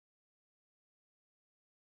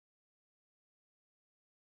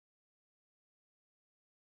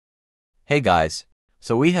Hey guys,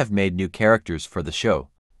 so we have made new characters for the show.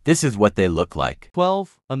 This is what they look like.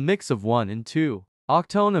 12. A mix of 1 and 2.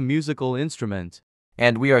 Octone, a musical instrument.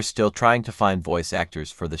 And we are still trying to find voice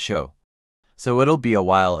actors for the show. So it'll be a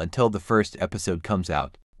while until the first episode comes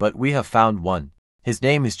out, but we have found one. His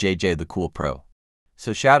name is JJ the Cool Pro.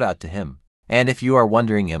 So shout out to him. And if you are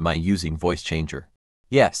wondering, am I using voice changer?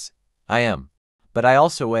 Yes, I am. But I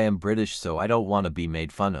also am British, so I don't want to be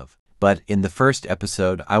made fun of. But in the first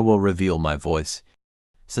episode, I will reveal my voice,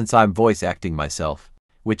 since I'm voice acting myself,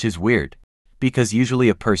 which is weird, because usually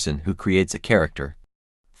a person who creates a character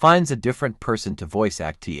finds a different person to voice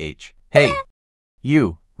act. Hey,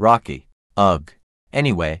 you, Rocky. Ugh.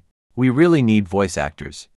 Anyway, we really need voice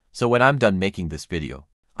actors, so when I'm done making this video,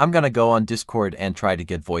 I'm gonna go on Discord and try to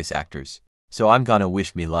get voice actors, so I'm gonna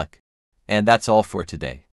wish me luck. And that's all for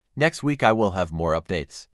today. Next week I will have more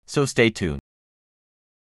updates, so stay tuned.